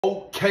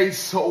Okay,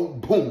 so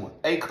boom.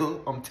 Hey, cuz,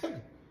 I'm telling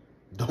you,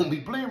 don't be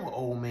playing with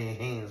Ole Man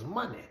Hands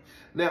money.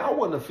 Now, I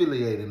wasn't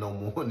affiliated no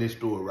more in this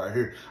story right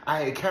here.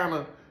 I had kind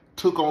of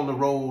took on the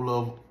role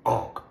of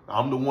Unc.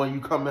 I'm the one you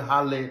come and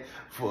holler at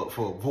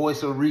for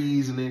voice of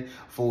reasoning,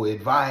 for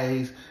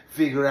advice,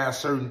 figure out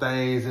certain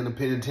things in the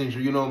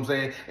penitentiary, you know what I'm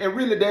saying? And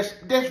really, that's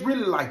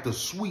really like the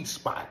sweet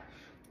spot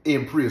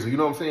in prison, you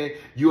know what I'm saying?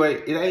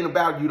 It ain't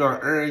about you don't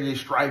earn your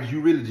stripes.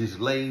 You really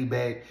just lay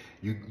back.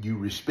 You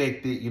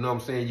respect it, you know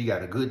what I'm saying? You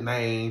got a good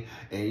name,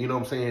 and you know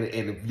what I'm saying?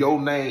 And if your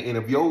name, and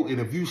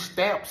if you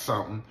stamp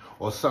something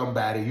or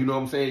somebody, you know what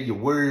I'm saying? Your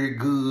word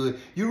good,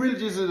 you really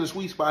just in a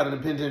sweet spot in the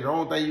penitentiary. The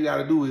only thing you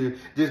gotta do is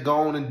just go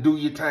on and do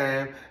your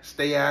time,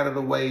 stay out of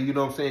the way, you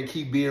know what I'm saying?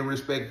 Keep being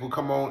respectful.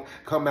 Come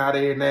out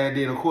every now and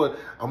then. Of course,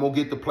 I'm gonna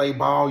get to play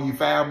ball. You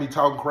found me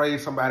talking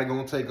crazy, somebody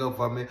gonna take up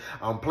for me.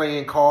 I'm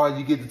playing cards,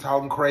 you get to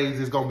talking crazy.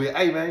 It's gonna be,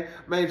 hey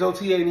man, Joe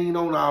T ain't even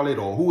on all that,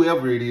 or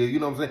whoever it is, you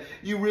know what I'm saying?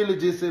 You really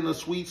just in a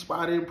sweet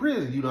spot in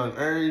prison. You done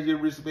earned your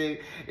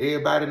respect.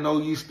 Everybody know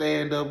you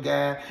stand-up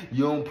guy.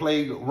 You don't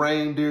play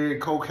reindeer,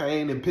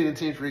 cocaine, and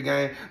penitentiary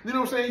game. You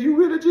know what I'm saying? You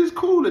really just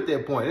cool at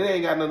that point. It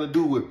ain't got nothing to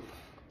do with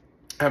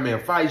how many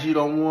fights you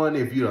done won,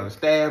 if you done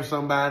stabbed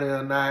somebody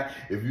or not,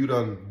 if you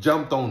done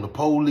jumped on the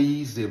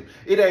police. If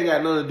it ain't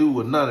got nothing to do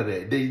with none of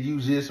that. You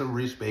just a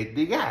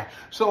respected guy.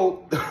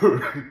 So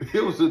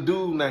it was a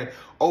dude named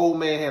Ole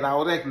Man Hands. I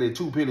was actually at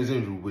 2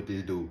 penitentiary with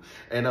this dude.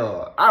 And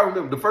I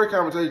remember the first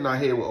conversation I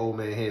had with Ole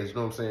Man Hands, you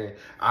know what I'm saying?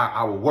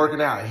 I was working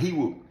out.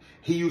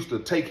 He used to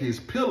take his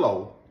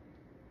pillow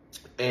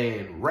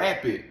and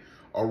wrap it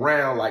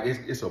around, like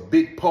it's a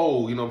big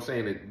pole, you know what I'm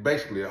saying, that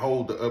basically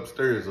hold the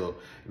upstairs up,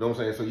 you know what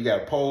I'm saying? So you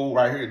got a pole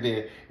right here,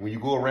 then when you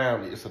go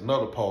around it's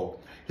another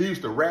pole. He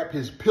used to wrap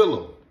his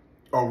pillow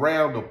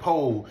around the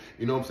pole,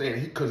 you know what I'm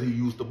saying, because he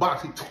used the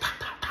box. He pop.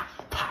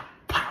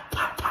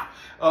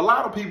 A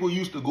lot of people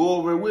used to go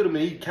over with him,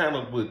 and he kind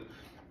of would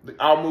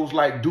almost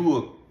like do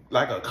a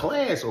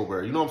class over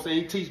there, you know what I'm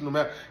saying? He teaching them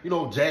how, you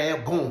know,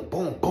 jab, boom,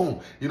 boom, boom.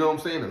 You know what I'm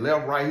saying? The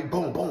left, right,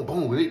 boom, boom,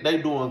 boom. They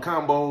doing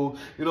combos,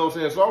 you know what I'm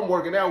saying? So I'm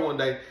working out one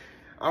day.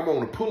 I'm on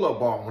the pull-up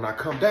bar. When I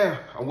come down,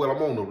 I'm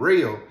on the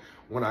rail.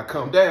 When I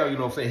come down, you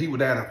know what I'm saying? He was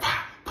down there,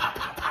 pop.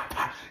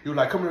 He was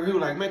like, come here. He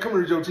was like, man, come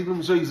here, Joe T. Let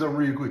me show you something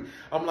real quick.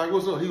 I'm like,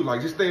 what's up? He was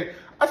like, just stand.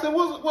 I said,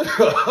 what's up?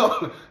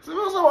 I said,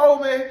 what's up,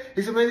 old man?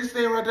 He said, man, just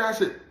stand right there. I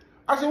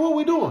said, what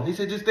we doing? He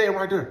said, just stand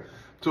right there.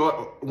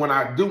 So when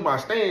I do my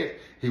stance,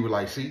 he was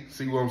like, see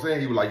what I'm saying?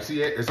 He was like,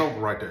 see, it's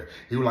open right there.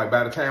 He was like,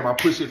 by the time I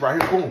push it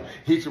right here, boom,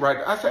 hit you right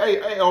there. I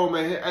said, hey, old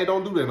man, hey,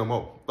 don't do that no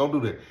more. Don't do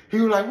that.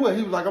 He was like, what?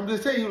 He was like, I'm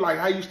just telling you, like,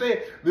 how you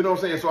stand. You know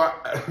what I'm saying?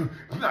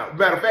 So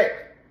matter of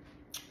fact,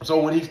 so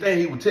when he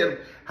stand, he would tell him,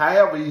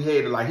 however he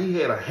had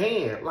a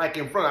hand like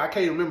in front. I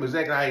can't remember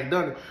exactly how he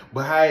done it,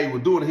 but how he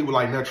was doing it, he was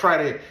like, now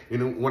try that.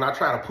 And when I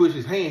try to push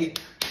his hand, he,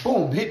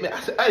 boom, hit me. I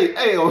said,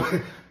 hey,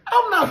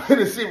 I'm not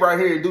gonna sit right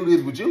here and do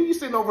this with you. You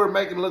sitting over here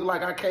making it look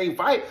like I can't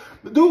fight.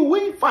 Dude,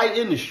 we fight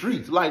in the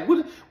streets. Like,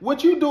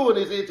 what you doing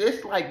is,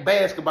 it's like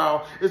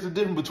basketball. It's the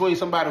difference between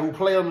somebody who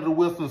play under the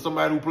whistle and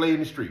somebody who play in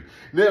the street.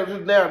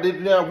 Now,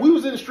 we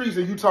was in the streets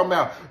and you talking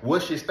about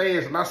what's your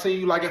stance, and I seen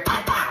you like,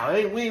 pow.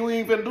 We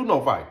ain't finna do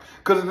no fight.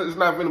 Because it's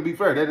not finna be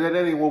fair. That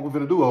ain't what we're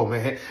finna do, old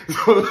man.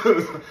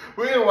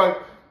 But anyway,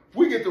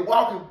 we get to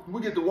walking,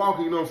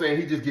 you know what I'm saying?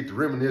 He just get to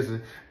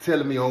reminiscing,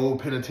 telling me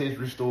old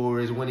penitentiary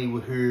stories, when he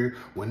was here,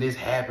 when this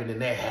happened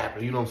and that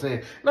happened, you know what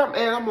I'm saying? And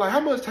I'm like,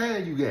 how much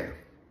time you got?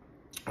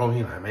 Oh,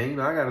 he like, man, you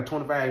know, I got a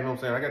 25, you know what I'm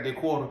saying? I got that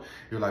quarter.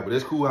 He was like, but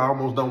that's cool. I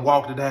almost done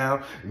walked it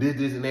down,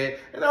 this, and that.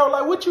 And I was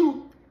like, what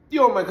you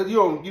don't, man, because you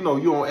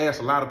don't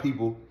ask a lot of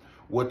people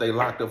what they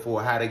locked up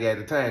for, how they got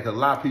the time. Because a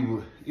lot of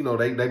people, you know,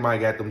 they might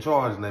got them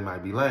charges and they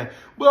might be lying.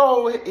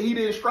 But he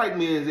didn't strike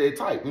me as that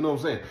type, you know what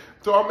I'm saying?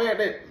 So I'm at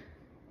that.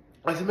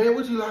 I said, man,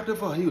 what you locked up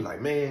for? He was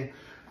like, man,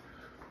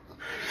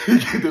 he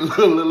get the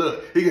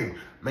look. He get,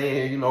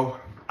 man, you know,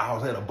 I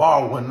was at a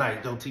bar one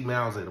night, Joe T, man,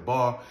 I was at a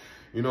bar,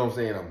 you know what I'm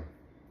saying?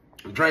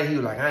 I'm drinking. He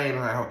was like, I ain't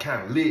know, I was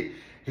kind of lit.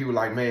 He was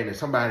like, man, there's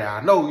somebody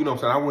I know, you know what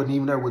I'm saying? I wasn't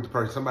even there with the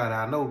person, somebody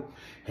I know.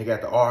 He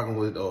got to arguing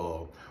with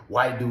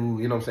white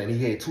dude, you know what I'm saying?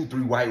 He had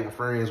 2-3 white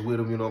friends with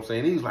him, you know what I'm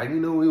saying? He was like, you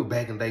know, it was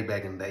back in the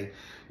day.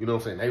 You know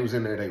what I'm saying? They was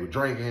in there, they were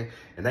drinking,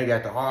 and they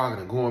got to arguing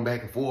and going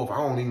back and forth.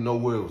 I don't even know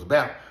what it was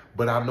about.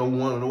 But I know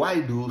one of the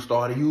white dudes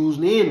started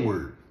using the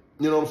N-word.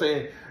 You know what I'm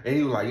saying? And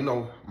he was like, you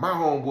know, my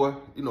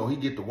homeboy, you know, he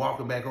get to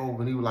walking back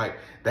over, and he was like,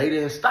 they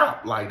didn't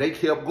stop. Like, they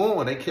kept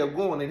going.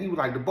 And he was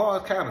like, the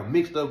bar's kind of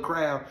mixed up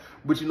crowd,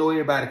 but you know,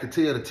 everybody could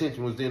tell the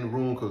tension was in the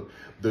room, because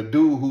the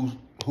dude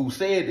who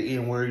said the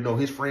N-word, you know,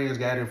 his friends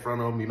got in front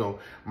of him, you know,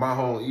 my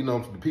home, you know,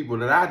 the people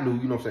that I knew,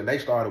 you know what I'm saying, they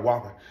started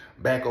walking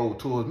back over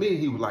towards me.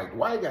 He was like, the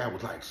white guy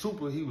was like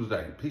super,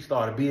 he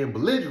started being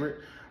belligerent.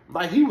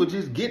 Like, he was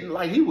just getting,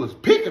 like, he was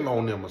picking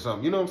on them or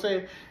something, you know what I'm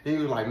saying? And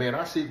he was like, man,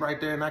 I sit right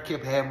there and I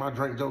kept having my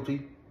drink, Joe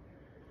T.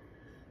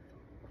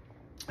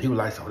 He was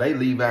like, so they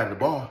leave out of the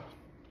bar.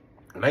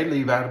 When they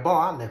leave out of the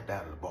bar, I left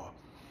out of the bar.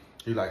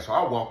 He was like, so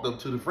I walked up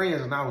to the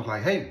friends and I was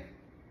like, hey.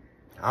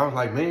 I was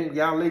like, man,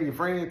 y'all let your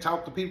friends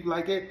talk to people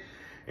like that?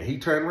 And he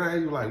turned around,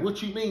 he was like,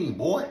 what you mean,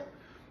 boy?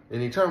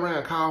 And he turned around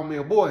and called me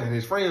a boy. And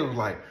his friend was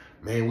like,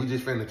 man, we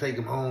just finna take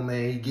him home,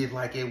 man. He gets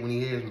like that when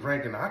he has some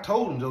drinking. I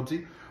told him, Joe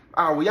T,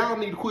 well, y'all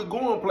need to quit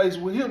going places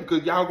with him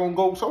because y'all gonna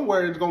go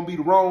somewhere and it's gonna be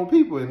the wrong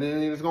people. And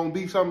then it's gonna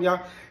be something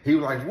y'all. He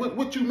was like,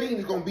 what you mean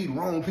it's gonna be the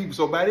wrong people?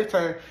 So by this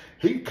time,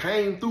 he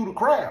came through the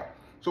crowd.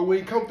 So when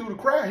he come through the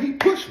crowd, he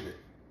pushing it.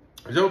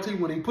 Joe T,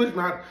 when he pushed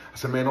me out, I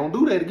said, man, don't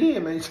do that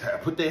again, man. He said, I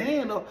put that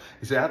hand up.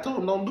 He said, I told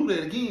him don't do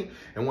that again.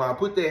 And when I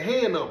put that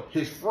hand up,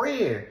 his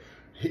friend,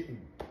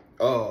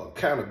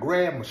 kind of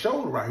grabbed my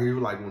shoulder right here. He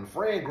was like, when the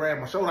friend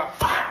grabbed my shoulder,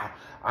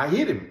 I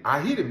hit him,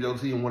 Joe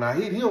T. And when I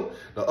hit him,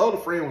 the other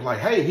friend was like,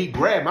 hey, he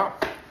grabbed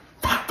me.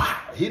 I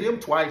hit him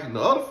twice. And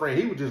the other friend,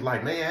 he was just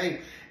like, man,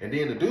 hey. And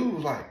then the dude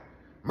was like,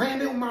 man,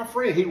 that was my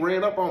friend. He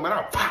ran up on me.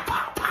 And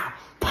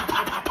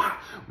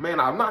man,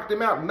 I knocked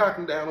him out, knocked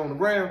him down on the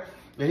ground.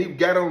 And he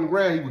got on the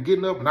ground. He was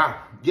getting up. And I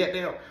get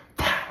down.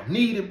 I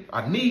need him.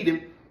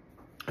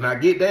 And I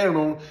get down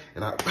on him.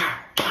 And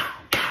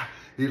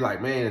he's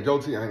like, man, Joe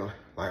T, I ain't gonna.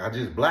 Like, I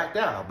just blacked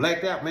out. I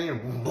blacked out, man.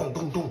 Boom, boom,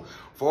 boom, boom.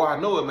 Before I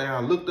know it, man,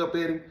 I looked up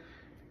at him,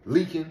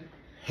 leaking.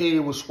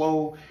 Head was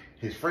swole.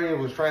 His friend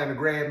was trying to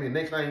grab me.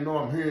 Next thing you know,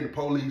 I'm hearing the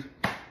police.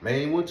 Man,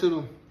 he went to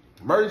the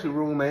emergency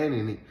room, man,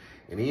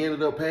 and he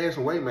ended up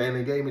passing away, man.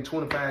 They gave me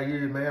 25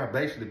 years, man. I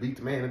basically beat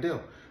the man to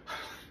death.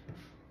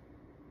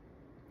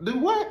 Do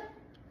what?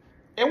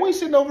 And we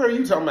sitting over here,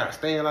 you talking about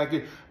staying like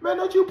this. Man,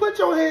 don't you put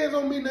your hands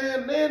on me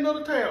now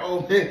another time.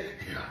 Oh, man.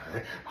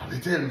 I'll be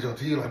telling you, Joe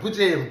T, like, put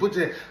your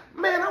hands.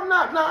 Man, I'm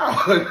not,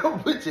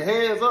 don't put your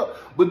hands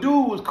up. But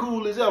dude was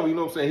cool as ever, you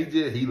know what I'm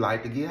saying? He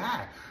liked to get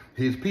high.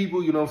 His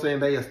people, you know what I'm saying,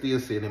 they are still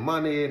sending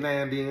money every now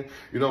and then.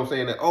 You know what I'm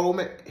saying? That, oh,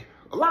 man,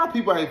 a lot of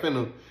people ain't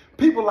finna,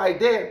 people like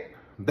that,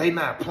 they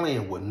not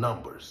playing with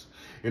numbers.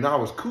 You know, I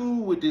was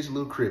cool with this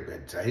little crip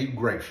at the time. He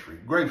Grape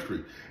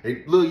Street.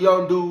 A little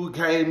young dude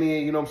came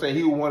in, you know what I'm saying?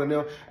 He was one of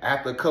them.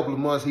 After a couple of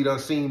months, he done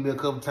seen me a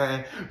couple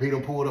times. He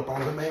done pulled up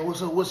on me, man,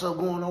 what's up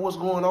going on? What's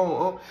going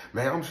on,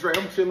 Man, I'm straight,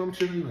 I'm chilling.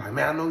 He was like,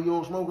 man, I know you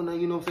don't smoke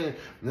nothing, you know what I'm saying?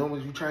 You know,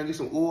 you trying to get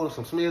some oil,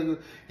 some smell.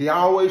 He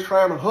always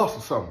trying to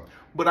hustle something.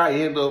 But I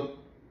end up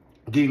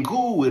getting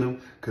cool with him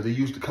because he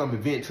used to come and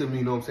vent to me,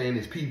 you know what I'm saying,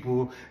 his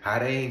people, how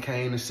they ain't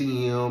came to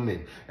see him,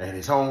 and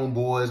his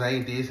homeboys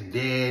ain't this and that,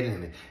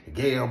 and the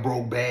gal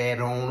broke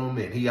bad on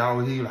him, and he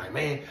like,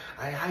 man,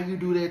 how you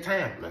do that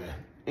time, man?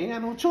 Ain't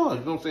got no choice,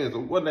 you know what I'm saying? So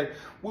one day,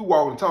 we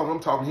walking and talking, I'm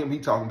talking to him, he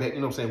talking back,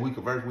 you know what I'm saying? We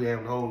converse, we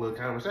having a whole little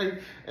conversation,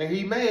 and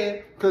he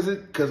mad because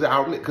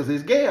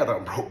his gal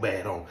done broke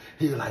bad on him.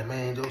 He was like,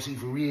 man, Joe T,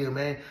 for real,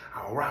 man,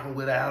 I was rocking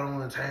with her out on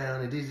the town,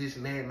 and this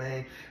and that,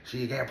 man.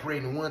 She got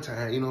pregnant one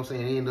time, you know what I'm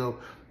saying?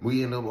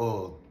 We end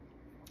up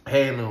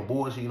having an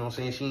abortion, you know what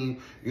I'm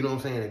saying? You know what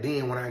I'm saying? And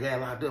then when I got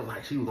locked up,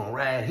 like, she was gonna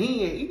ride.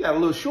 He got a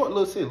little short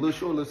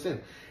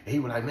sentence. And he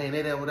was like, man,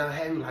 that what I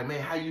had. He was like,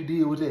 man, how you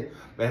deal with that?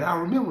 Man, I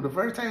remember the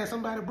first time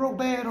somebody broke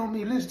bad on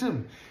me, listen to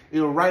me.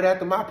 It was right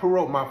after my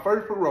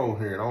first parole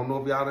hearing. I don't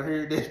know if y'all done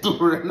heard that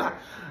story or not.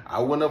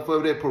 I went up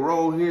for that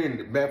parole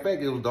hearing. Matter of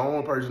fact, it was the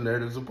only person there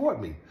to support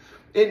me.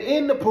 And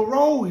in the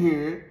parole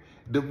hearing,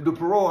 the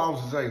parole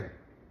officer say,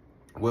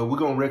 well, we're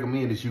gonna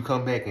recommend that you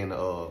come back in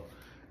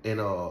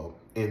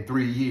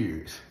 3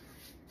 years.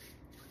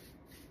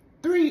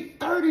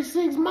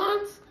 36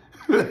 months?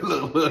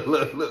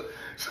 Look.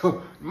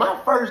 So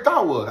my first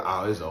thought was,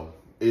 oh,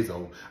 it's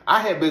over. I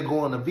had been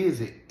going to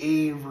visit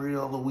every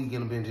other week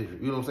in the penitentiary.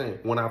 You know what I'm saying?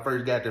 When I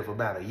first got there for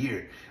about a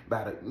year,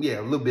 a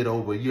little bit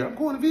over a year. I'm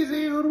going to visit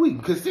every other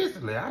week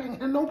consistently. I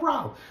ain't had no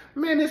problem.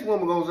 Man, this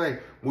woman gonna say,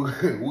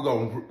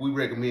 we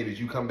recommend that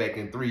you come back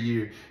in 3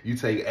 years. You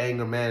take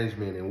anger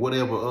management and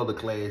whatever other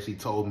class she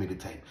told me to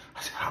take.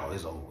 I said, oh,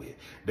 it's over with.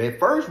 That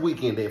first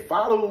weekend, that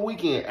following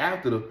weekend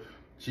after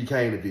she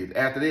came to visit.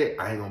 After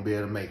that, I ain't gonna be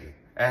able to make it.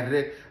 After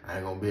that, I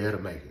ain't gonna be able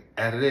to make it.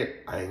 After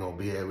that, I ain't gonna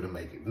be able to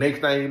make it. Next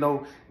thing you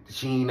know,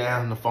 she ain't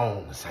out on the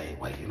phone the same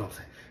way, you know what I'm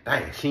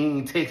saying? Dang, she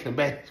ain't texting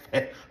back.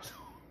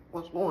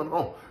 What's going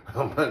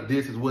on?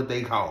 This is what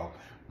they call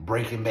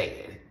Breaking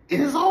Bad.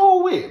 It's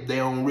all with. They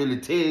don't really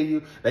tell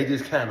you. They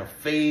just kind of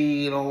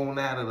fade on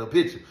out of the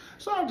picture.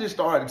 So I just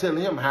started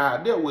telling him how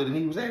I dealt with it. And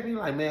he was asking me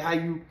like,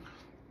 man,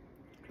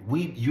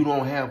 you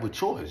don't have a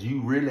choice.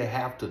 You really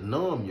have to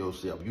numb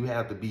yourself. You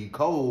have to be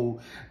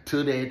cold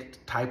to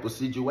that type of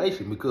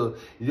situation because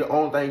the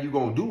only thing you're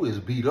going to do is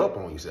beat up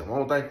on yourself. The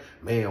only thing,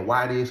 man,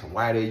 why this and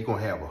why that? You're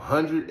going to have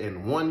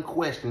 101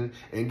 questions,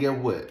 and guess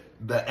what?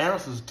 The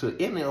answers to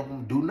any of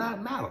them do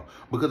not matter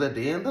because at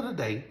the end of the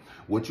day,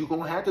 what you're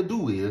going to have to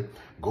do is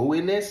go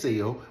in that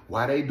cell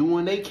while they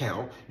doing their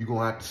count. You're going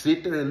to have to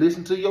sit there and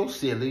listen to your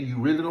cellie. You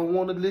really don't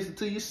want to listen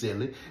to your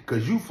cellie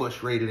because you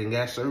frustrated and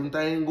got certain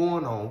things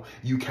going on.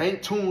 You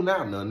can't tune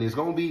out nothing. It's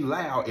going to be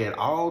loud at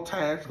all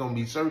times. It's going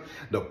to be certain.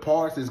 The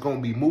parts is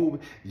going to be moving.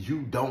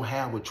 You don't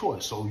have a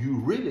choice. So you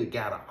really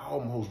got to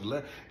almost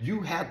learn. You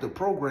have to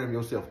program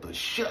yourself to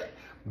shut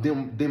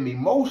them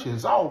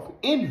emotions off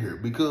in here,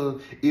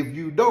 because if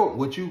you don't,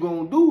 what you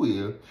gonna do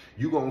is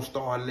you gonna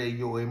start letting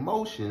your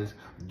emotions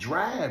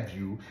drive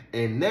you,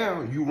 and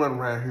now you run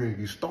around here and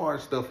you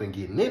start stuff and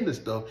getting into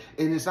stuff,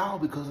 and it's all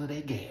because of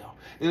that gal.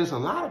 And there's a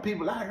lot of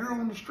people out here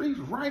on the streets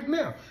right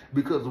now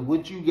because of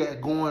what you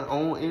got going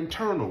on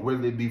internal,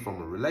 whether it be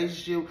from a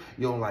relationship,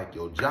 you don't like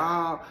your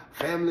job,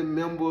 family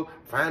member,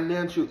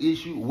 financial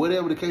issue,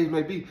 whatever the case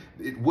may be.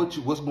 What's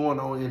going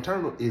on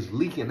internal is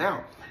leaking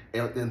out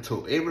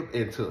into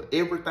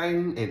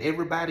everything and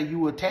everybody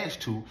you attach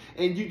to,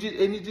 and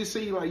it just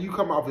seems like you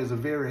come off as a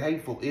very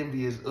hateful,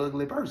 envious,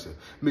 ugly person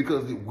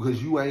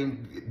because you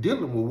ain't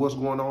dealing with what's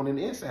going on in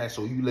the inside,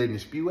 so you letting it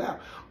spew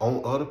out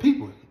on other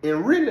people.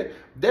 And really,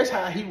 that's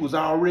how he was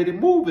already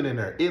moving in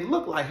there. It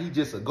looked like he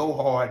just a go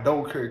hard,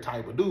 don't care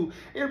type of dude.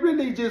 It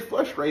really just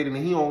frustrating,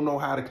 and he don't know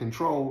how to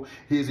control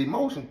his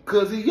emotions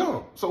because he's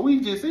young. So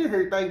he just in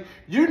here thinking,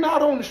 you're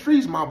not on the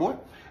streets, my boy.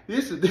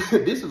 This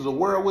is a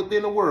world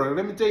within a world.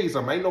 Let me tell you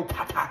something. Ain't no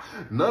pop,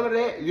 none of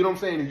that. You know what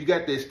I'm saying? If you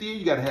got that steel,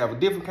 you got to have a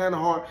different kind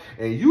of heart.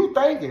 And you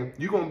thinking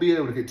you're going to be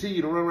able to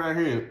continue to run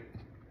around here.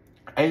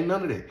 Ain't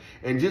none of that.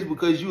 And just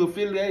because you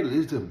affiliated,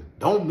 listen to me,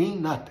 don't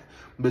mean nothing.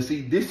 But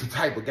see, this is the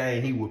type of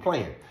game he was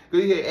playing.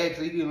 Because he had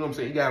actually, you know what I'm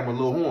saying, he got him a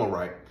little horn,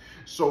 right?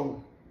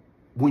 So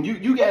when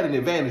you got an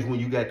advantage when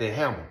you got that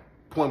hammer.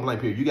 Point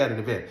blank period, you got an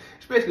advantage.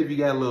 Especially if you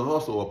got a little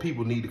hustle or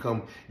people need to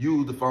come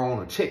use the phone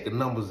or check the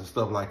numbers and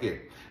stuff like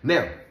that.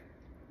 Now,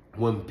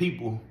 when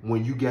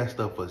you got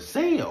stuff for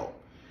sale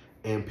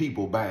and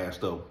people buying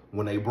stuff,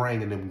 when they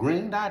bringing them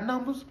green dot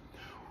numbers,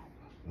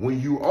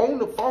 when you on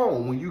the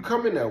phone, when you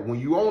come in there, when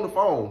you on the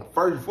phone,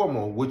 first and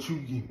foremost, what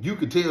you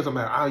could tell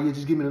somebody, oh yeah,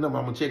 just give me the number,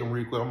 I'm gonna check them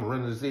real quick, I'm gonna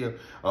run to the sale.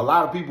 A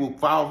lot of people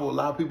fall for, a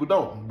lot of people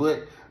don't.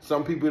 But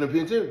some people in the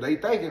penitentiary, they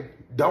thinking,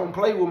 don't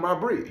play with my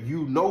brick.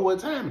 You know what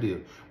time it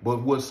is.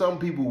 But what some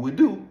people would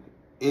do,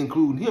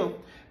 including him,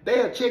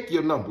 they'll check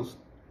your numbers.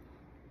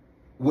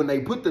 When they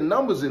put the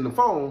numbers in the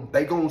phone,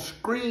 they gonna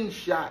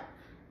screenshot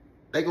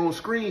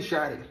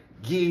it,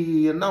 give you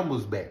your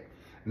numbers back.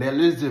 Now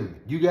listen,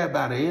 you got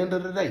by the end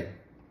of the day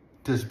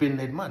to spend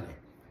that money.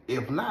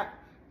 If not,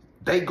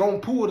 they gonna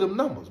pull them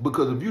numbers,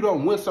 because if you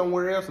don't went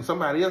somewhere else and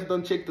somebody else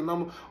done checked the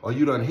number, or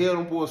you done held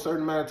them for a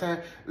certain amount of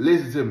time,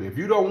 listen to me, if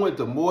you don't went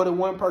to more than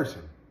one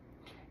person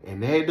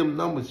and they had them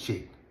numbers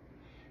checked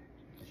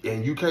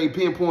and you can't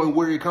pinpoint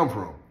where it come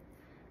from,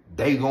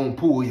 they gonna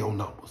pull your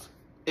numbers.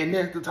 And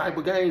that's the type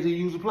of games he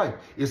used to play.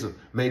 It's a,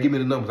 man, give me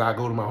the numbers. I'll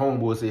go to my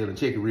homeboy cell and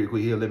check it real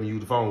quick. He'll let me use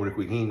the phone real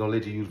quick. He ain't gonna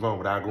let you use the phone,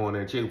 but I'll go in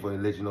there and check it for you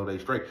and let you know they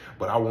straight.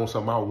 But I want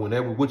something out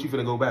whenever. What you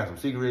finna go buy? Some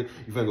cigarettes?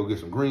 You finna go get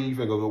some green? You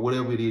finna go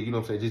whatever it is, you know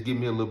what I'm saying? Just give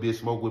me a little bit of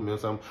smoke with me or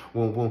something.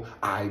 Boom, boom.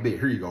 I bet.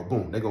 Here you go.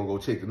 Boom. They gonna go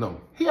check the number.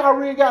 He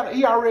already got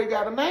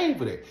a name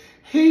for that.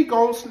 He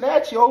gonna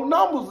snatch your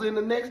numbers in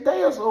the next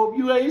day or so if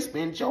you ain't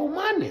spent your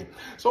money.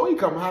 So he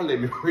come holler at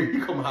me.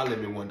 He come holler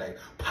at me one day.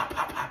 Pop,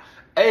 pop, pop.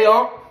 Hey,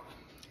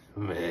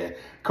 man,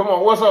 come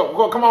on, what's up?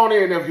 Come on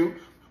in, nephew.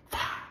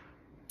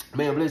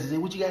 Man, Blessed said,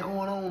 what you got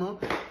going on,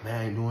 huh? Man,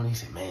 I ain't doing it. He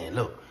said, man,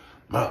 look,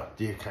 bro,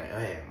 I'm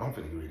finna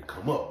get ready to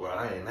come up, bro.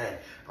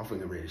 I'm finna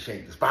get ready to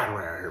shake the spot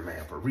around here,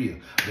 man, for real.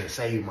 Been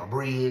saving my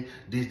bread,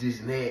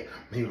 this, and that.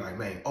 He was like,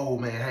 man, Ole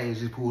Man Hands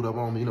just pulled up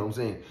on me, you know what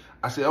I'm saying?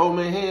 I said, Ole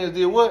Man Hands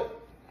did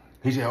what?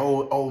 He said,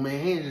 Ole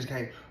Man Hands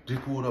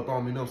just pulled up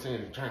on me, you know what I'm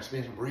saying? Trying to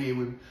spend some bread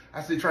with me.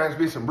 I said, trying to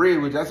spend some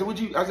bread with you.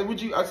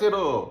 I said,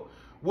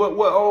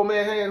 what Ole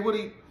Man Hands, what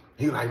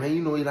he was like, man,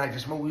 you know he like to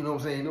smoke, you know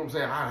what I'm saying? You know what I'm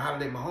saying? I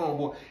hollered at my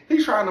homeboy.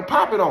 He's trying to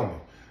pop it on me.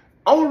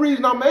 Only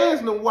reason I'm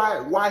asking him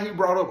why he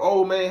brought up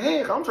Ole Man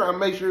Hands, I'm trying to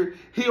make sure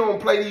he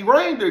don't play these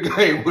reindeer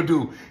games with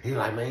dude. He was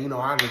like, man, you know,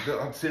 I'm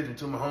sending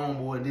to my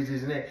homeboy and this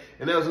and that.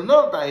 And there was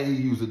another thing he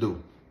used to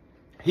do.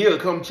 He'll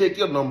come check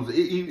your numbers,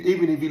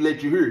 even if he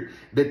let you hear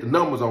that the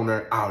numbers on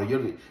there, oh,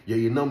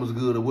 your numbers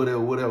good or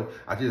whatever.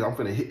 I'm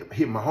finna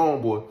hit my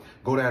homeboy,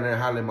 go down there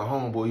and holler at my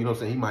homeboy, you know what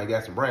I'm saying? He might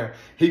got some brown.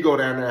 He go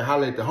down there and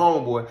holler at the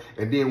homeboy,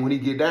 and then when he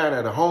get down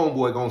there, the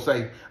homeboy gonna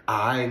say,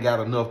 I ain't got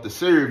enough to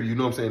serve you, you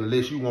know what I'm saying,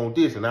 unless you want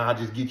this, and I'll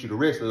just get you the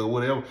rest of it or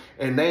whatever,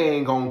 and they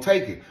ain't gonna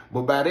take it.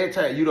 But by that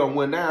time, you done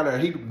went down there,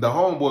 the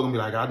homeboy gonna be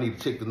like, I need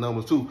to check the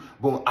numbers too.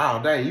 But, oh,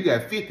 dang, you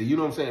got 50, you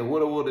know what I'm saying?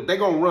 What, they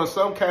gonna run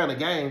some kind of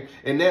game,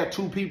 and now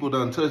two people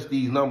done touch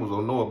these numbers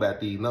or know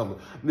about these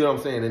numbers, you know what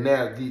I'm saying? And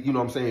now, you know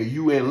what I'm saying,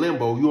 you in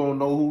limbo, you don't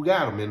know who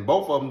got them, and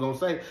both of them gonna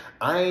say,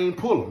 I ain't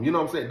pull them, you know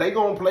what I'm saying? They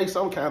gonna play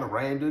some kind of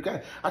reindeer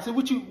game. I said,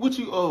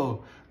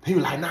 he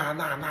was like, nah,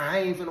 I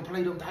ain't finna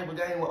play them type of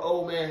game with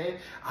Ole Man Hands.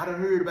 I done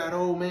heard about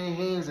Ole Man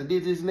Hands and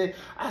this and that.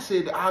 I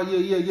said, oh,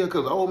 yeah,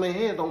 because Ole Man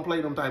Hands don't play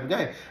them type of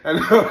game. And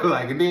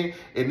like, and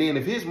then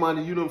if his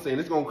money, you know what I'm saying,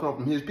 it's gonna come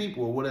from his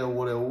people or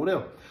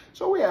whatever.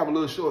 So we have a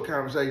little short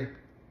conversation.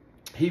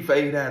 He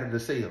faded out of the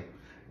cell.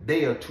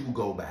 Day or two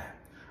go by.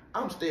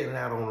 I'm standing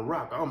out on the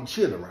rock. I'm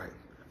chilling, right?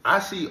 I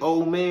see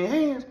Ole Man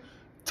Hands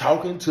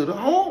talking to the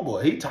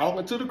homeboy. He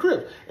talking to the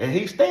Crips. And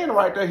he standing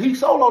right there. He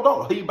solo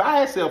dog. He by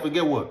himself, and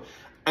get what?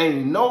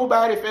 Ain't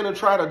nobody finna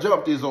try to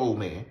jump this old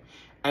man.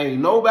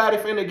 Ain't nobody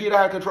finna get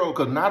out of control,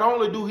 because not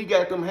only do he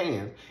got them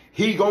hands,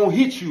 he gonna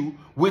hit you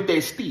with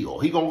that steel.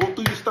 He gonna go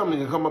through your stomach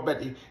and come up at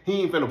the,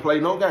 he ain't finna play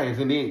no games.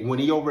 And then when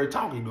he over there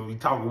talking, he gonna be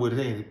talking with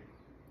his hands.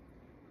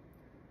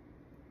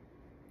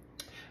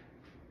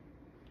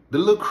 The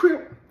little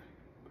crip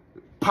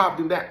popped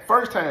him that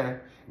first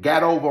time,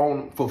 got over on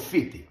him for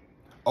 50.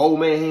 Ole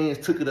Man Hands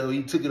took it up,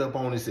 he took it up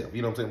on himself.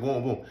 You know what I'm saying?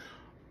 Boom, boom.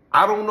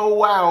 I don't know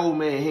why Ole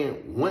Man Hands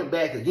went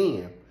back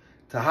again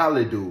to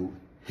holler dude.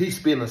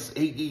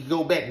 He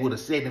go back with a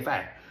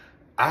 75.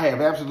 I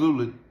have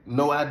absolutely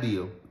no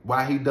idea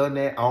why he done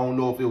that. I don't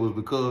know if it was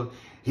because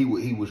he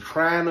was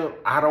trying to,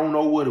 I don't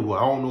know what it was.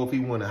 I don't know if he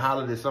wanted to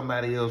holler at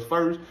somebody else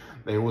first.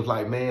 And it was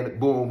like, man,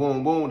 boom,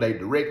 boom, boom. They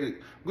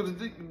directed, because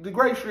the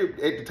Grape Street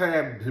at the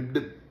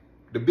time,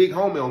 the big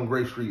homie on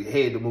Grape Street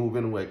had to move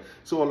anyway.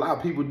 So a lot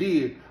of people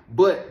did,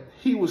 but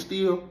he would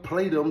still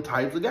play them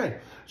types of games.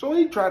 So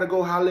he tried to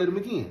go holler at him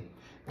again.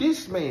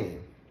 This man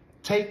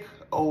take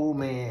Ole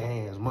Man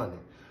Hands money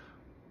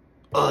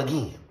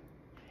again.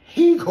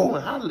 He go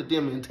and holler at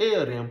them and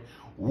tell them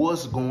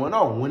what's going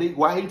on.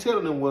 While he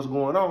telling them what's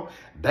going on,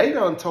 they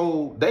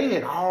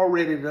had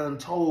already done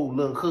told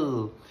Lil'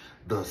 Cuz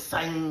the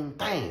same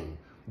thing.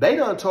 They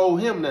done told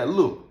him that,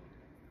 look,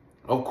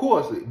 of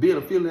course, being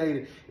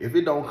affiliated, if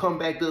it don't come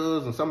back to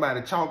us and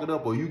somebody chalk it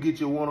up or you get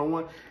your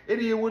one-on-one, it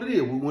is what it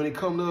is. When it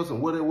comes to us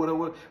and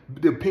whatever,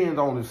 depends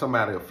on if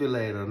somebody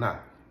affiliated or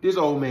not. This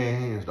Ole Man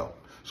Hands though.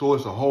 So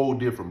it's a whole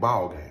different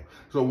ball game.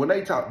 So when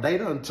they talk, they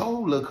done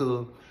told Lil'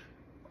 Cuz,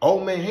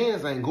 Ole Man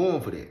Hands ain't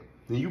going for that.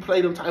 When you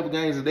play them type of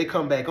games and they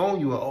come back on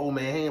you and Ole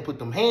Man Hands put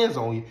them hands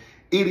on you,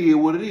 it is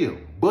what it is.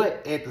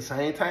 But at the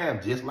same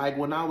time, just like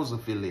when I was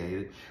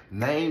affiliated,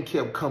 name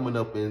kept coming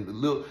up and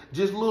little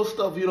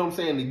stuff, you know what I'm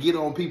saying, to get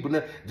on people.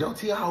 Now, Joe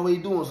T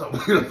always doing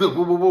something.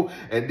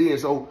 And then,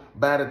 so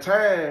by the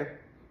time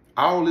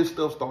all this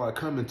stuff started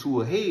coming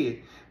to a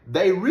head,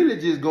 they really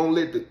just gonna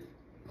let the,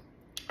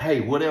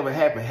 hey, whatever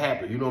happened,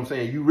 happened. You know what I'm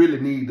saying? You really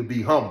need to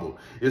be humble.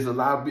 It's a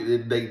lot of,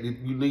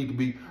 you need to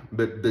be,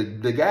 but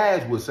the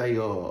guys would say,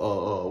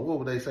 what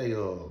would they say?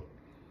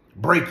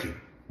 Breaking.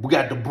 We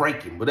got to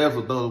break him. But that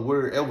was another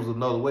word. That was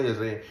another way of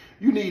saying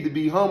you need to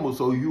be humble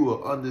so you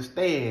will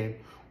understand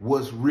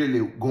what's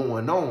really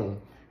going on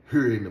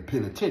here in the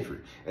penitentiary.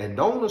 And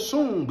don't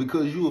assume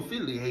because you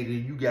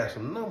affiliated, you got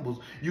some numbers,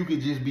 you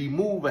could just be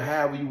moving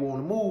however you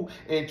want to move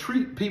and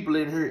treat people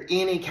in here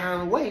any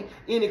kind of way,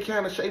 any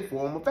kind of shape,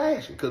 form, or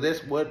fashion. Because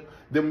that's what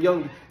them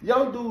young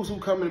dudes who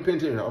come in the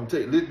penitentiary, I'm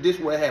telling you, this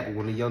is what happened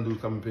when the young dudes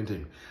come in the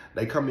penitentiary.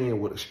 They come in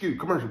with a,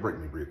 commercial break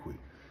me real quick,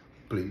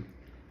 please.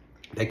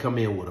 They come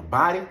in with a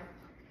body.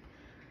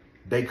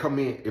 They come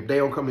in, if they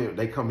don't come in,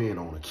 they come in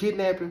on a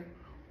kidnapping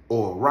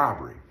or a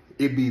robbery.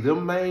 It be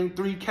them main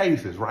three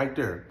cases right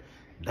there.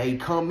 They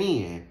come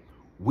in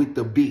with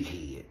the big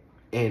head.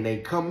 And they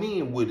come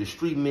in with a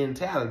street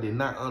mentality,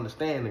 not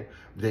understanding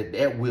that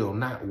that will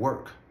not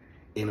work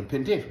in a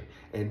penitentiary.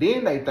 And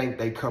then they think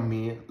they come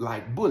in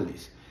like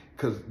bullies.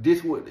 Because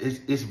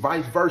it's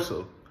vice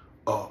versa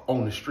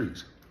on the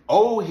streets.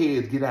 Old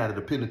heads get out of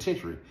the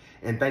penitentiary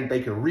and think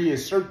they can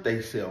reinsert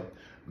themselves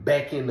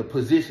back in the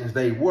positions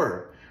they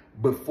were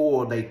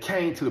before they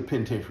came to the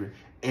penitentiary,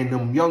 and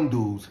them young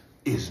dudes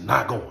is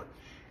not going.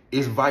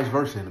 It's vice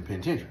versa in the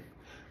penitentiary.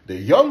 The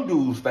young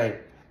dudes think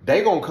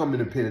they gonna come in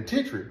the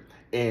penitentiary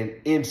and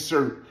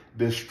insert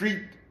the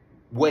street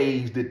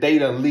ways that they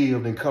done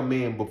lived and come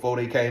in before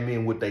they came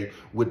in with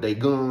they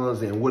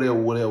guns and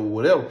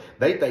whatever.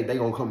 They think they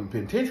gonna come in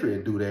penitentiary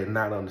and do that, and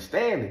not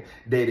understanding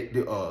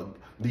that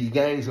the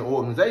gangs and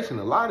organization,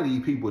 a lot of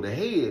these people, the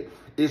head,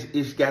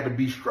 it's got to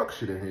be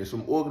structured in here.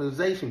 Some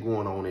organization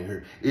going on in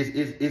here.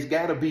 It's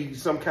got to be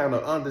some kind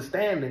of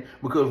understanding,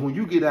 because when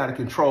you get out of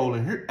control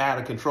in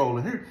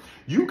here,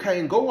 you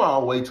can't go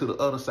all the way to the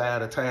other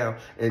side of town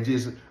and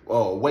just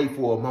wait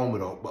for a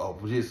moment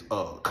of just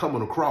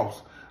coming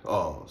across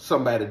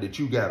somebody that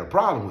you got a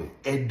problem with.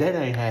 And that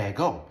ain't how it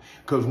go.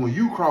 Because when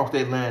you cross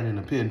that line in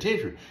the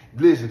penitentiary,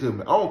 listen to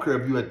me, I don't care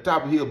if you at the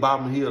top of the hill,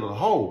 bottom of the hill, or the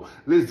hole,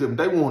 listen to me,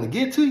 they want to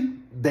get to you,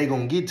 they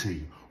gonna get to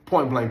you.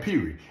 Point blank,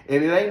 period.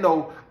 And it ain't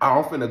no,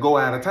 I'm finna go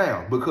out of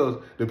town,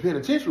 because the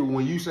penitentiary,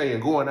 when you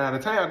saying going out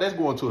of town, that's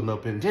going to another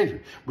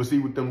penitentiary. But see,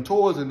 with them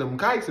toys and them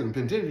kites in the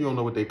penitentiary, you don't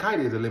know what their kite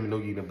is, and let me know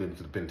you ain't never been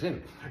to the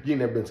penitentiary. You ain't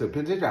never been to the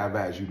penitentiary, I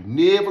advise you to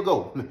never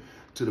go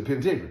to the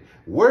penitentiary.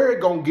 Where it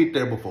gonna get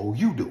there before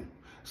you do?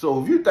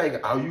 So if you think,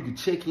 oh, you can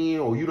check in,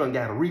 or you done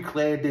got a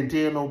reclass, didn't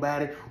tell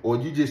nobody, or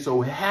you just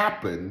so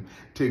happen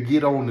to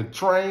get on the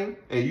train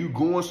and you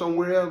going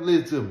somewhere else,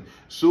 listen to me.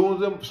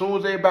 Soon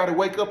as everybody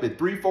wake up at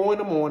 3, 4 in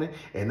the morning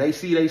and they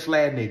see they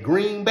sliding their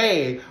green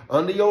bag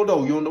under your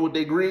door, you don't know what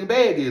that green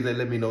bag is, they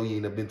let me know you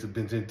ain't never been to the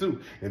penitentiary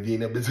too. If you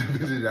ain't never been to the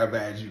penitentiary, I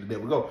advise you to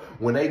never go.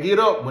 When they get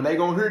up, when they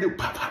gonna hear it,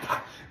 pop, pop,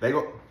 pop,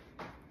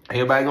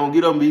 everybody gonna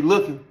get up and be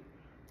looking.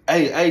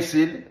 Hey,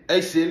 silly.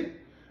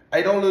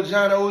 Hey, don't let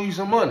Johnny owe you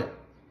some money.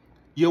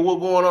 Yo, what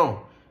going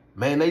on?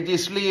 Man, they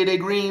just slid that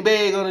green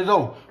bag on the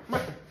door.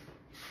 Man.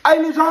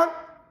 Hey, Lil John.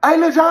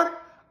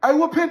 Hey,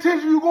 what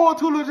penitentiary you going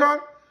to, Lil John?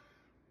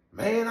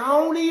 Man, I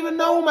don't even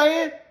know,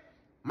 man.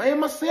 Man,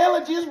 my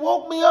sailor just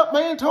woke me up,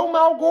 man, told me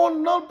I was going to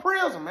another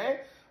prison, man.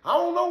 I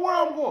don't know where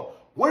I'm going.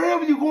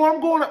 Wherever you go,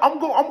 I'm going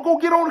to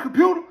get on the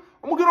computer.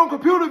 I'm going to get on the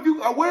computer. If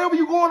you, wherever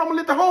you going, I'm going to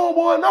let the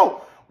homeboy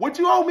know. What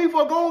you owe me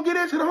for, go and get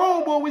into the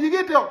homeboy when you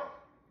get there.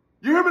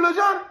 You hear me, Lil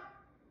Johnny?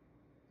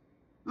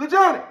 Lil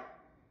Johnny.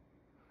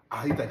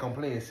 Ah, he think I'm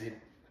playing city.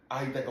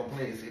 I ain't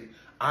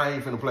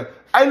finna play.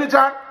 Hey, Lil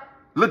Johnny.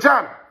 Lil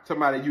Johnny.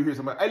 Somebody, you hear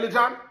somebody. Hey, Lil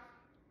Johnny.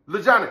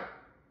 Lil Johnny.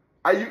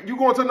 Hey, you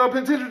going to another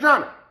penitentiary,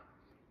 Johnny?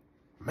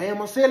 Man,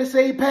 my Sally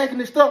say he packing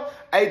his stuff.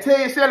 Hey, tell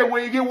your Sally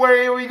when you get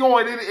wherever he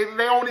going,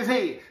 they on his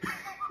head.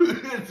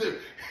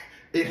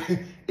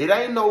 it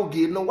ain't no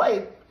getting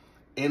away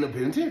in the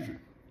penitentiary.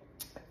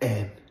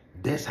 And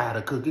that's how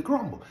the cookie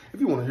crumble. If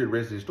you want to hear the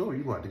rest of the story,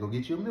 you're going to have to go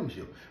get you a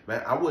membership.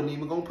 Man, I wasn't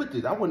even going to put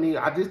this.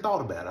 I just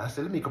thought about it. I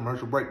said, let me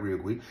commercial break real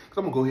quick. Because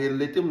I'm going to go ahead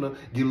and let them know,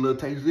 get a little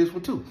taste of this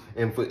one too.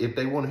 And if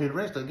they want to hear the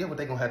rest of it, guess what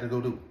they're going to have to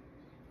go do?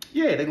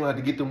 Yeah, they're going to have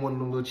to get them one of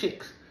them little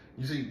chicks.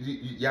 You see,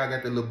 y'all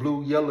got the little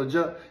blue, yellow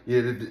junk.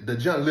 Yeah, the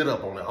junk lit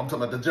up on it. I'm talking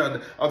about the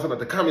junk. I'm talking about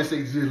the comment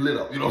section just lit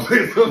up. You know what I'm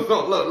saying?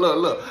 So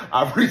look.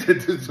 I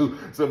appreciate this too.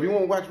 So if you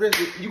want to watch the rest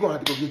of it, you're going to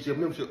have to go get your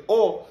membership.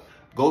 Or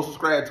go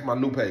subscribe to my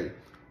new page.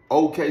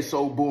 Okay,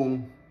 so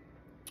boom.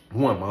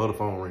 My other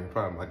phone ring.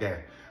 Probably my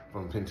guy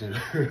from the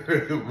penitentiary.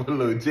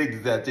 Look, check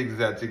this out.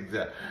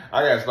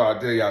 I got to start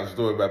telling y'all a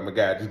story about my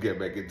guy. Just get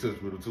back in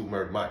touch with the two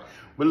Murder Mike.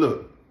 But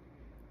look,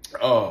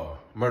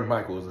 Murder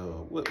Mike was,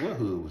 what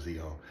hood was he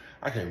on?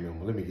 I can't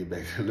remember. Let me get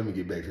back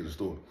to the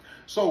story.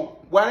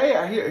 So while they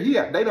out here,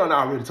 they done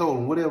already told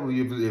him whatever.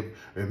 If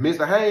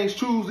Mr. Hands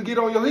choose to get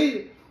on your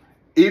head,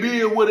 it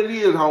is what it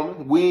is,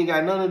 homie. We ain't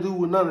got nothing to do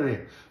with none of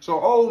that. So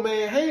Ole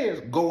Man Hands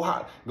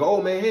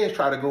Ole Man Hands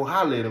try to go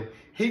holler at him.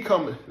 He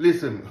come,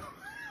 listen,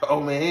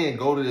 Ole Man Hands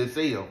go to the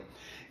cell.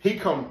 He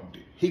come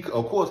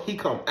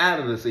out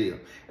of the cell.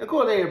 And of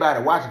course,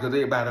 everybody watching because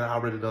everybody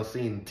already done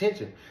seen the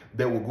tension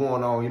that was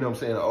going on, you know what I'm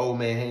saying, the Ole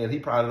Man Hands. He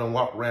probably done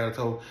walk around and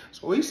told.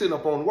 So he sitting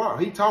up on the wall.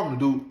 He talking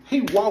to dude.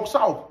 He walks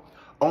off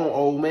on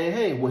Ole Man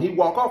Hands. When he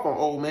walk off on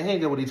Ole Man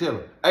Hands, that's what he tell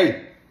him.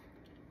 Hey,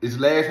 it's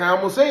the last time I'm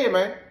going to say it,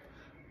 man.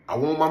 I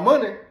want my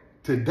money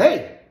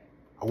today.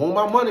 I want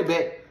my money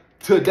back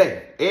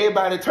today.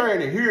 Everybody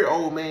turn and hear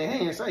Ole Man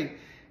Hands say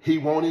he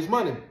want his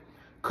money.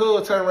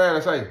 Cuz turn around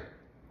and say,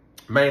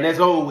 man, that's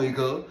over with,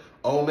 cuz.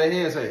 Ole Man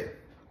Hands say,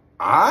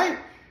 all right.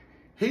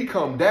 He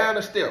come down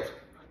the steps.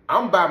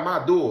 I'm by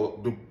my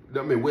door,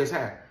 West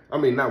High.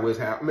 Not West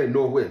High,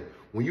 Northwest.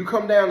 When you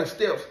come down the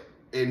steps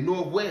in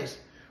Northwest,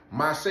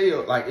 my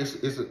cell, like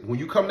when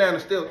you come down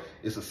the steps,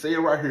 it's a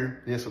cell right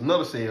here, then it's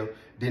another cell,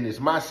 then it's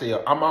my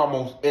cell. I'm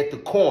almost at the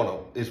corner.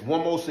 It's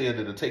one more cell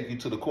that'll take you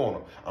to the corner.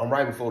 I'm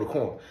right before the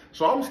corner.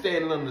 So I'm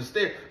standing under the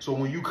stairs. So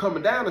when you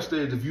coming down the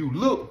stairs, if you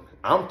look,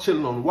 I'm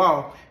chilling on the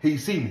wall, he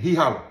see me, he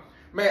holler,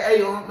 man,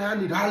 hey, man, I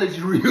need to holler at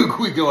you real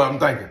quick, yo. I'm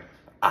thinking,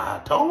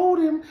 I told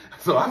him.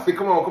 So I said,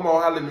 come on,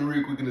 holler at me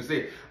real quick in the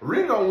set.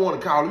 Really don't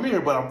want to call him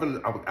here, but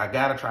I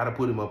gotta try to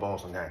put him up on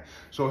some guy.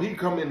 So he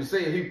come in and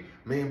say,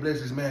 man, bless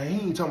this man,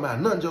 he ain't talking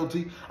about nothing, Joe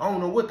T. I don't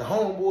know what the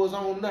homeboys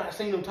on. I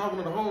seen him talking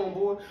to the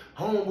homeboys,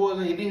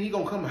 and then he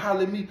gonna come and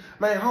holler at me.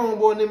 Man,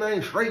 homeboy and them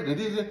ain't straight. And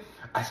this.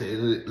 I said,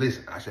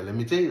 listen, let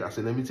me tell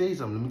you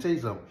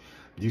something.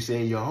 You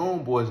saying your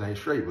homeboys ain't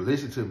straight, but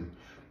listen to me.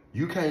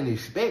 You can't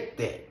expect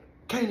that.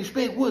 Can't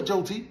expect what,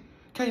 Joe T?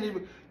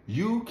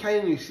 You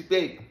can't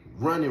expect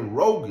running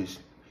roguish.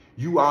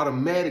 You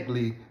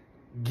automatically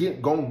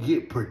gonna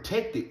get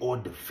protected or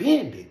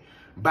defended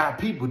by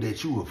people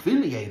that you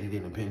affiliated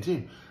in the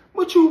penitentiary.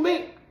 What you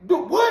mean?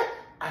 What?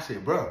 I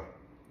said, bro,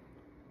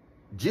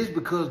 just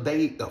because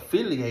they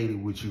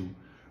affiliated with you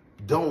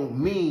don't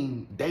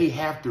mean they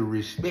have to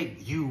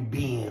respect you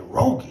being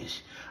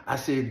roguish. I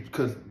said,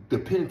 because the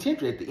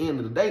penitentiary at the end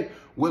of the day,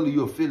 whether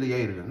you're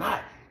affiliated or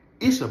not,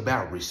 it's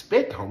about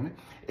respect, homie.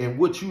 And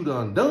what you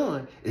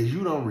done is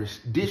you done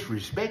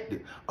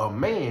disrespected a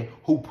man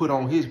who put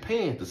on his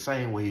pants the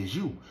same way as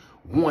you,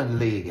 one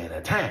leg at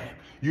a time.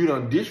 You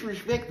done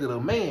disrespected a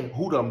man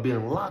who done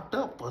been locked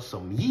up for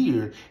some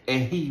years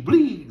and he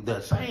bleed the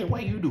same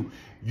way you do.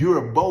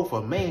 You're both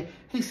a man.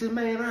 He said,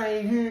 man, I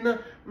ain't hearing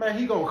nothing. Man,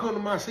 he gonna come to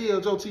my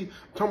cell, Joe T,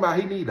 talking about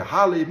he need to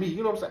holler at me.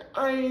 You know what I'm saying?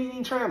 I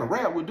ain't trying to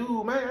rap with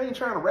dude, man. I ain't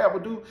trying to rap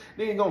with dude.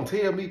 They ain't gonna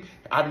tell me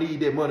I need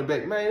that money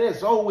back. Man,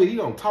 that's over with. He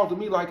gonna talk to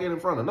me like that in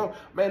front of no.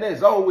 Man,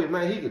 that's over with,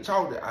 man. He can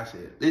talk to. I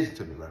said, listen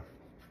to me, man.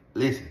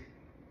 Listen.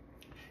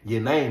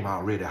 Your name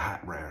already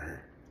hot around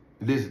here.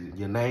 Listen,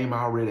 your name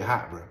already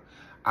hot, bro.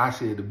 I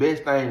said the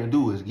best thing to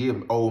do is give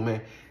him, old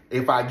man.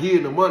 If I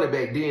give the money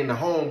back, then the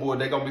homeboy,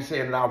 they gonna be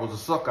saying that I was a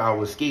sucker, I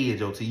was scared,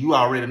 Joe T. You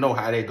already know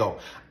how they go.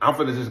 I'm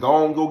finna just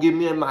go get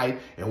me a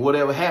knife, and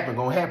whatever happen,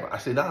 gonna happen. I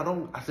said,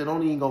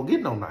 don't even go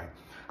get no knife.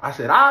 I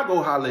said, I'll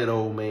go holler at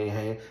Ole Man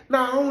Hands.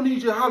 Nah, I don't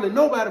need you to holler at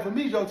nobody for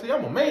me, Joe T.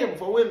 I'm a man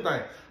before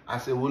anything. I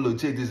said, well, look,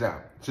 check this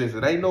out. Since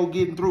it ain't no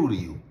getting through to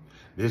you,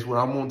 this is what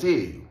I'm gonna tell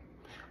you.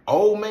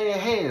 Ole Man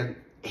Hands,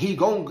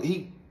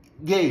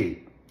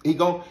 He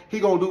gonna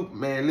do,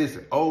 man,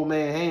 listen, Old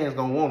Man Hands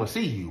gonna wanna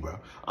see you, bro.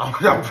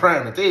 I'm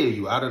trying to tell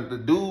you. The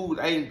dude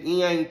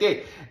he ain't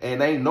that.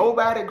 And ain't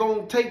nobody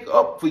gonna take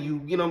up for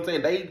you, you know what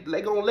I'm saying?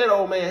 They gonna let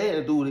Old Man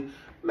Hands do it.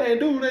 Man,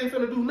 dude ain't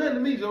finna do nothing to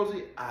me,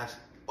 Josie. I said,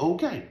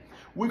 okay.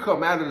 We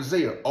come out of the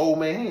cell. Old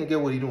Man Hands, get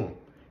what he doing?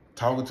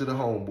 Talking to the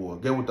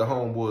homeboy. Get what the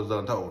homeboys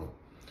done told him.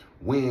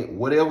 When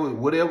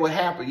whatever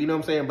happened, you know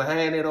what I'm saying,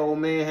 behind that Old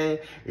Man Hand,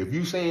 if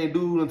you saying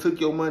dude done took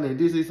your money and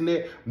this and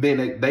that,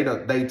 then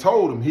they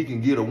told him he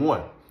can get a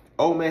 1.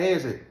 Old Man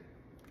Hand said,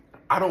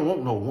 I don't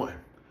want no 1.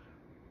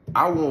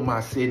 I want my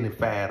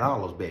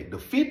 $75 back. The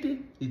 50,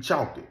 he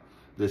chalked it.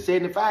 The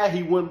 75,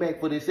 he went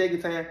back for the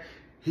second time.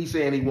 He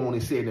saying he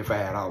wanted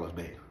 $75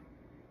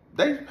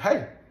 back.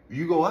 Hey,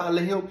 you go holler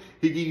at him,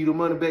 he give you the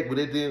money back, but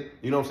that's them,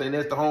 you know what I'm saying?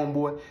 That's the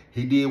homeboy.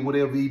 He did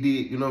whatever he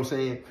did, you know what I'm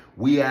saying?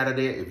 We out of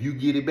there. If you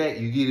get it back,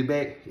 you get it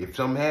back. If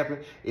something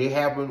happened, it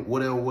happened,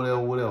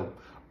 whatever.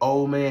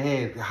 Old Man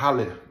Hands,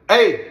 holler.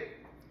 Hey,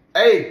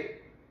 I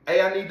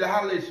need to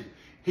holler at you.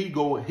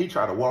 He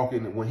try to walk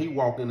in, when he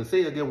walked in the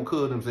cell, get what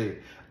Cub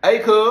said. Hey,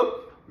 Cub,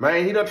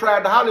 man, he done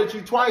tried to holler at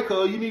you twice,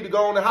 Cub. You need to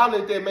go on and holler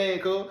at that man,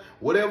 Cub.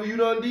 Whatever you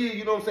done did,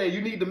 you know what I'm saying?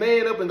 You need to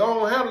man up and go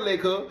on and handle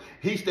that, Cub.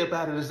 He stepped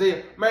out of the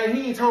cell. Man,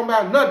 he ain't talking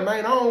about nothing,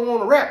 man. I don't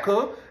want to rap,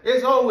 Cub.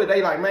 It's over with.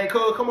 They like, man,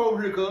 Cub, come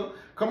over here, Cub.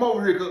 Come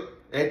over here, Cub.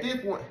 At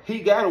this point, he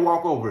got to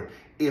walk over.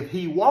 If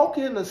he walk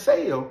in the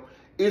cell,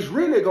 it's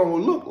really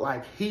going to look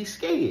like he's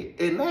scared.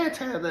 And 9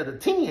 times out of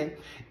 10,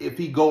 if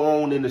he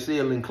go on in the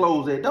cell and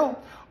close that door,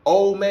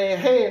 Old Man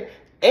Hand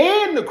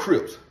and the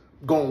Crips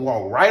gonna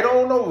walk right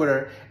on over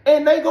there,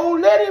 and they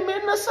gonna let him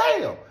in the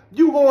cell.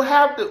 You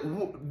have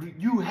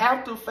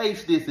to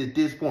face this at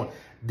this point.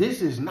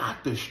 This is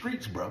not the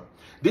streets, bro.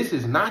 This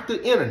is not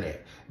the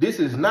internet. This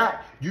is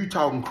not you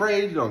talking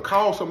crazy, done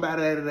call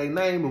somebody out of their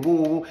name and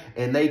boom,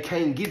 and they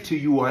can't get to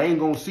you or ain't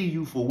gonna see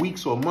you for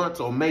weeks or months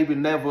or maybe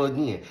never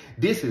again.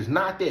 This is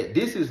not that.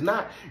 This is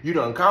not, you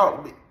done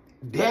call.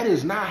 That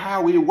is not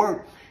how it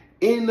works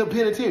in the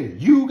penitentiary.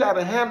 You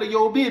gotta handle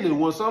your business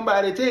when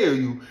somebody tell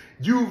you,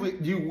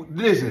 you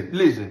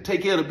listen,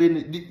 take care of the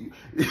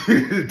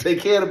business, take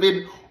care of the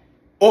business,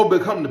 or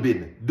become the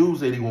business. Dude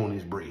said he want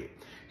his bread.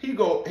 He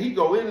go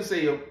in the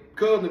cell,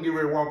 cousin get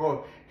ready to walk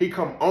off. He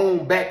come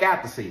on back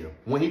out the cell.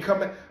 When he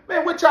come back,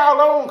 man, what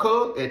y'all on,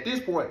 cuz? At this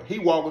point, he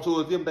walking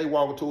towards them, they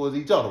walking towards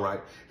each other,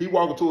 right? He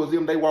walking towards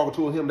them, they walking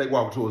towards him, they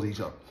walking towards each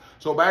other.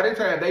 So by that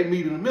time, they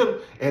meet in the middle,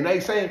 and they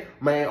saying,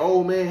 man,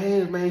 Old Man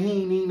Hands, man,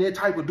 he ain't even that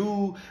type of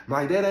dude.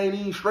 Like, that ain't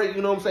even straight,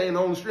 you know what I'm saying,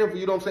 on the strength,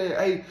 you know what I'm saying?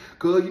 Hey,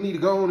 cuz, you need to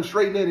go on and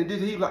straighten that. And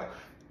this, he like,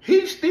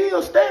 he's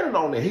still standing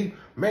on that.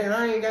 Man,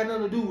 I ain't got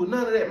nothing to do with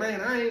none of that, man.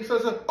 I ain't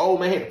such.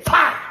 Old Man Hands,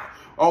 fire!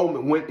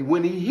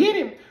 When he hit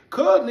him,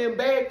 cuz then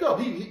backed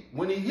up.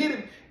 When he hit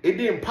him, it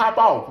didn't pop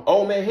off.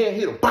 Old Man Hands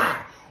hit him,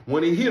 pow!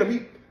 When he hit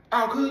him,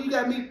 cuz, you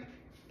got me.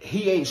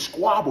 He ain't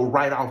squabbled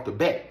right off the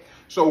bat.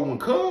 So when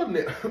Cub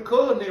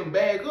them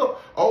back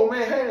up, Old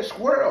Man Hands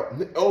square up.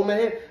 Old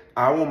Man,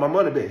 I want my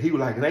money back. He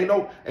was like, it ain't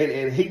no,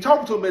 and he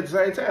talking to him at the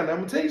same time. Now, I'm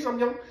gonna tell you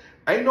something, young.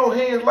 Ain't no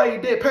hands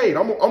laid dead paid.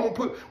 I'm gonna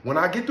put, when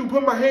I get through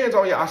putting my hands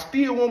on you, I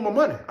still want my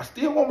money. I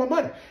still want my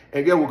money.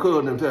 And get what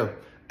Cub them tell him.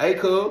 Hey,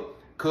 Cub,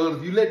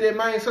 if you let that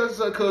man such and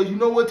such, Cub, you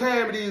know what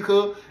time it is,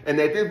 Cub. And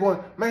at this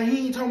point, man,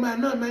 he ain't talking about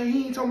nothing, man.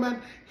 He ain't talking about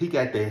nothing. He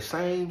got that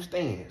same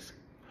stance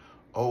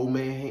Old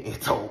Man Hands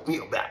told me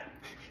about it.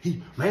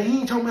 He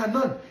ain't talking about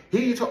nothing.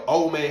 He ain't talking.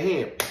 Old Man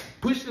Hands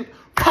pushed it,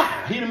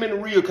 pow, hit him in the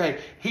rear cage.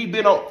 He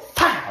been on,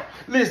 pow.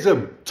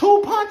 Listen,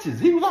 2 punches.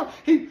 He was on.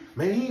 He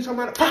ain't talking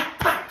about it. Pow,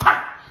 pow,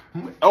 pow.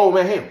 Old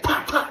Man Hands,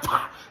 pow, pow,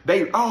 pow.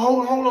 They,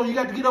 hold on, you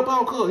got to get up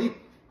on, cuz.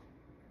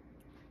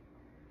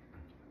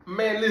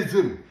 Man,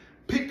 listen,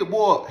 pick the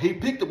boy up. He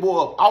picked the boy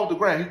up off the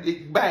ground. He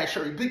bad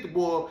shirt. He picked the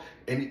boy up,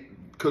 and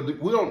cause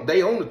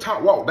they on the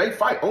top walk. They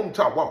fight on the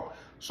top walk.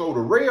 So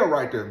the rail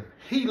right there,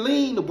 he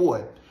leaned the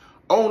boy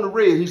on the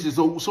rail. He says,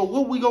 so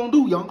what we gonna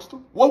do, youngster?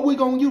 What we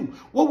gonna do?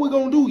 What we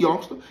gonna do,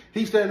 youngster?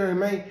 He standing there,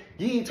 man,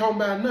 you ain't talking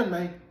about nothing,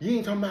 man. You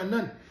ain't talking about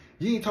nothing.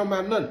 You ain't talking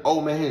about nothing.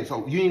 Old Man Hands,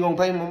 so you ain't gonna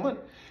pay my money?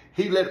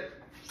 He let it,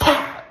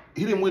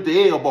 hit him with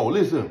the elbow.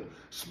 Listen,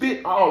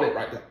 spit all that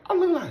right there. I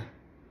look like,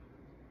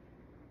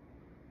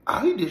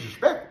 he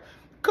disrespectful.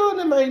 Cuz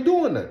them ain't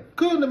doing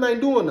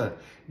nothing.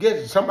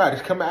 Guess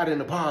somebody's come out in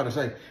the pod and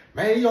say,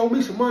 man, you owe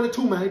me some money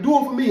too, man. Do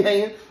it for me,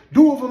 Hand.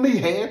 Do it for me,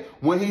 Hand.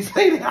 When he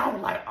say that, I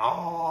was like,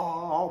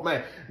 oh,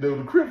 man.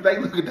 The Crips, they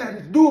look at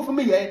that. Do it for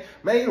me, Hand.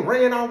 Man, he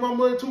ran off my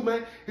money too,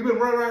 man. He been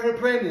running around here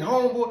playing his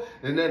homeboy.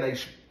 And then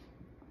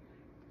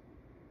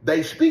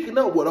they speaking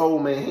up with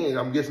Old Man Hands.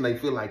 I'm guessing they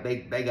feel like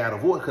they got a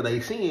voice because they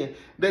seeing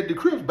that the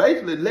Crips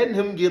basically letting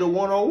him get a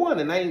one-on-one.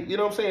 And they, you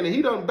know what I'm saying? And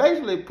he done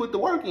basically put the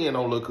work in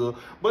on Lil' Cub.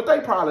 But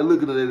they probably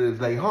looking at it as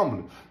they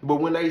humbling. But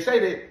when they say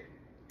that,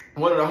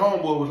 one of the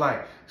homeboys was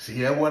like,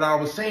 see, that's what I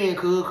was saying,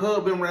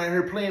 Cub been around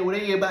here playing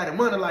with everybody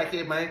money like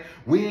that, man.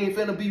 We ain't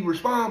finna be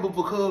responsible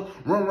for Cub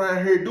running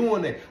around here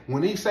doing that.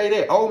 When he say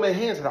that, Old Man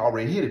Hands had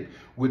already hit him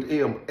with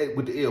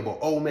the elbow.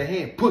 Old Man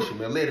Hands push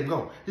him and let him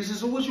go. He said,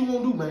 so what you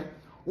wanna do, man?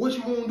 What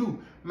you wanna do?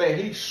 Man,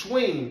 he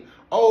swing.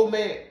 Old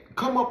Man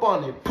come up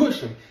on him, push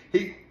him.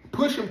 He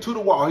push him to the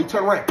wall. He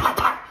turned around, pop,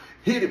 pop,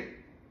 hit him.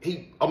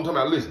 I'm talking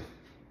about, listen,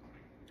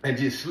 and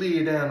just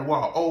slid down the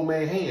wall. Ole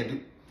Man Hands,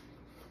 dude.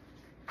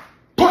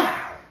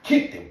 Pow!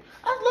 Kicked him.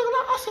 I was looking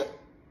up, I said,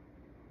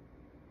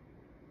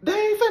 they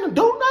ain't finna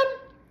do nothing.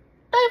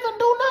 They ain't finna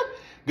do nothing.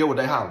 Get what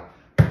they holler.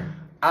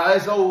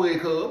 It's over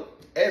with, cuz.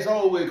 It's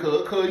over with,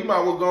 cuz. Cuz, you might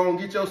as well go on,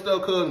 get your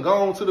stuff, cuz, and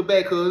go on to the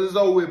back, cuz. It's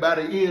over with by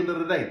the end of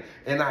the day.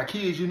 And I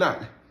kid you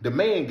not, the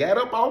man got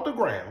up off the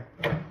ground,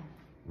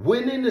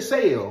 went in the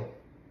cell,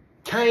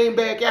 came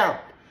back out.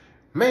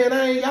 Man,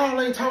 y'all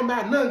ain't talking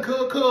about nothing,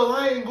 cuz,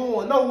 I ain't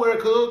going nowhere,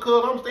 cuz,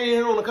 I'm staying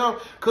here on the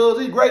couch, cuz,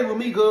 it's great with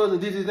me, cuz,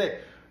 and this is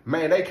that.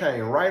 Man, they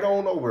came right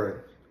on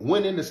over,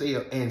 went in the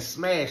cell and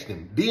smashed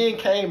him. Then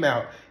came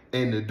out,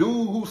 and the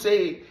dude who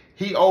said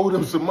he owed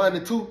him some money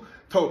too,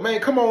 told,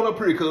 man, come on up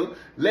here, cuz.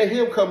 Let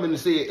him come in the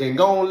cell and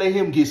go on, let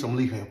him get some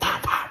leaf in.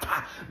 Pop, pop,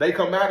 pop. They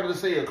come out of the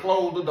cell,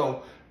 close the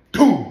door,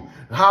 boom,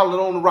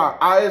 hollered on the rock.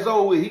 It's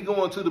over. He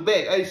going to the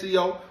back.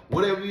 ACO,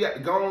 whatever you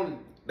got, go on.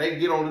 They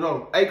get on the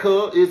door. Hey,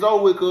 cuz, it's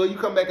over with, cuz. You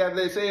come back out of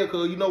that cell,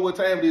 cuz. You know what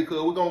time it is,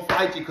 cuz. We're going to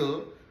fight you,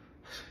 cuz.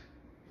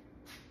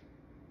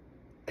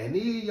 And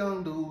these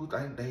young dudes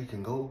think they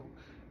can go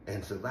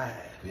and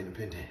survive in the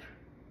penitentiary.